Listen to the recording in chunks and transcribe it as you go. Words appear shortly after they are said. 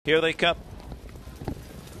Here they come.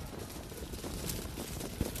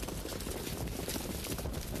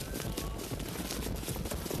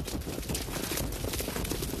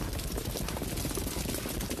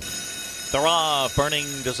 They're off. Burning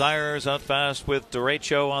Desires out fast with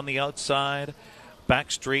Derecho on the outside.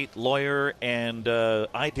 Backstreet Lawyer and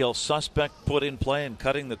Ideal Suspect put in play, and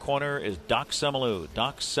cutting the corner is Doc Semelu.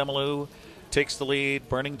 Doc Semelu takes the lead.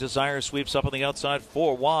 Burning Desire sweeps up on the outside.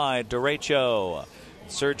 4 wide. Derecho.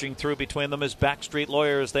 Surging through between them is Backstreet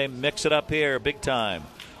Lawyer as they mix it up here big time.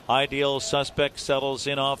 Ideal Suspect settles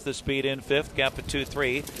in off the speed in fifth. Gap at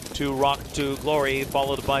 2-3. 2 Rock to Glory,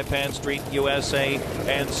 followed by Pan Street USA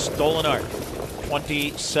and Stolen Art.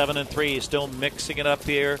 27-3. Still mixing it up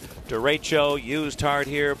here. Derecho used hard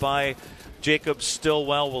here by Jacob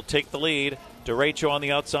Stillwell will take the lead. Derecho on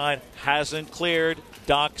the outside hasn't cleared.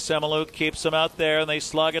 Doc Semelu keeps him out there and they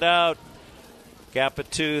slug it out. Gap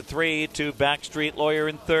at 2-3 to Backstreet Lawyer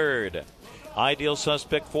in third. Ideal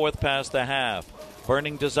Suspect fourth past the half.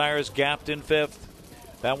 Burning Desires gapped in fifth.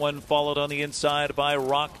 That one followed on the inside by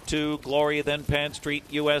Rock to Glory, then Pan Street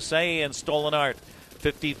USA and Stolen Art.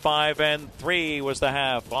 55-3 was the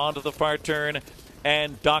half. On to the far turn,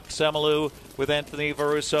 and Doc Semelu with Anthony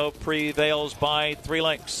Varuso prevails by 3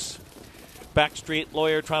 lengths. Backstreet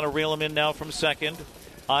Lawyer trying to reel him in now from second.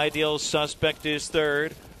 Ideal Suspect is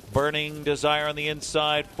third. Burning Desire on the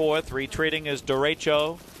inside fourth. Retreating is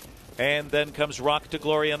Derecho. And then comes Rock to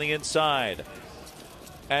Glory on the inside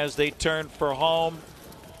as they turn for home.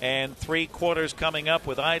 And 3/4 coming up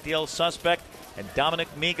with Ideal Suspect and Dominic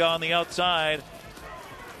Miga on the outside.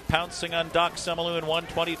 Pouncing on Doc Semelu in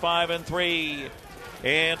 125-3.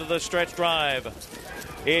 Into the stretch drive.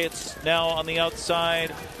 It's now on the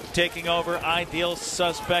outside. Taking over Ideal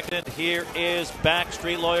Suspect. And here is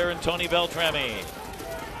Backstreet Lawyer and Tony Beltrami.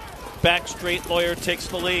 Backstreet Lawyer takes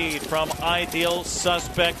the lead from Ideal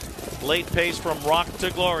Suspect. Late pace from Rock to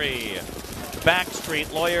Glory.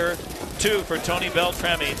 Backstreet Lawyer, 2 for Tony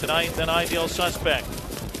Beltrami tonight, then Ideal Suspect.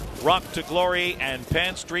 Rock to Glory and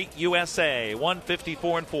Pan Street USA,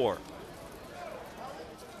 154-4.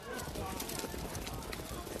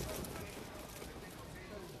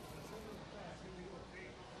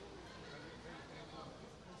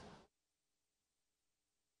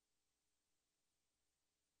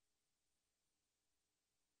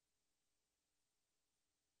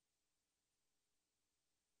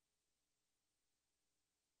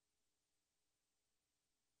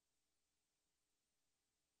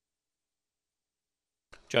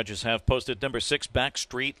 Judges have posted number 6,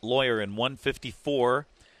 Backstreet Lawyer, in 154-4.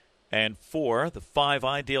 The 5,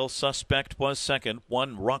 Ideal Suspect was second.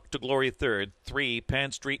 1, Rock to Glory third. 3,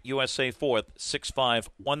 Pan Street USA fourth.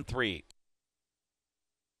 6-5-1-3.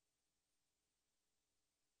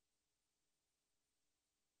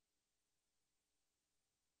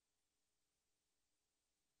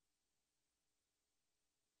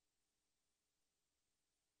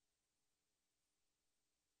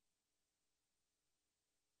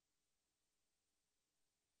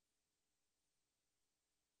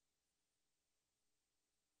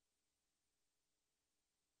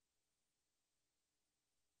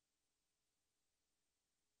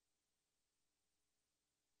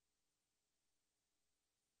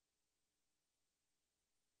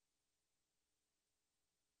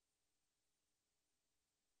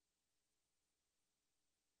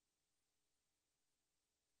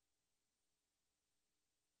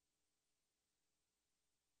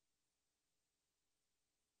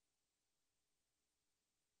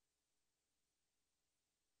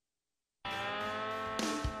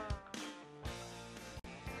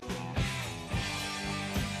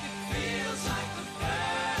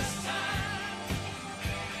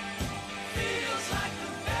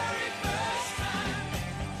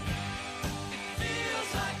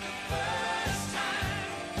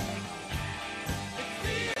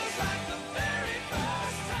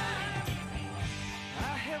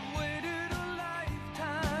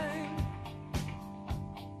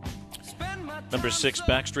 Number 6,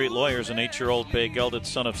 Backstreet Lawyer, is an 8-year-old bay-gelded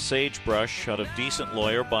son of Sagebrush out of Decent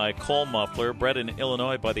Lawyer by Cole Muffler, bred in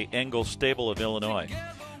Illinois by the Engel Stable of Illinois.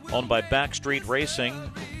 Owned by Backstreet Racing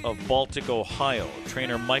of Baltic, Ohio.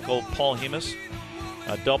 Trainer Michael Polhemus.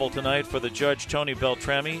 A double tonight for the judge Tony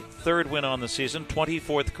Beltrami. 3rd win on the season,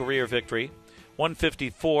 24th career victory.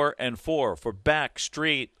 154-4 for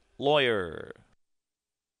Backstreet Lawyer.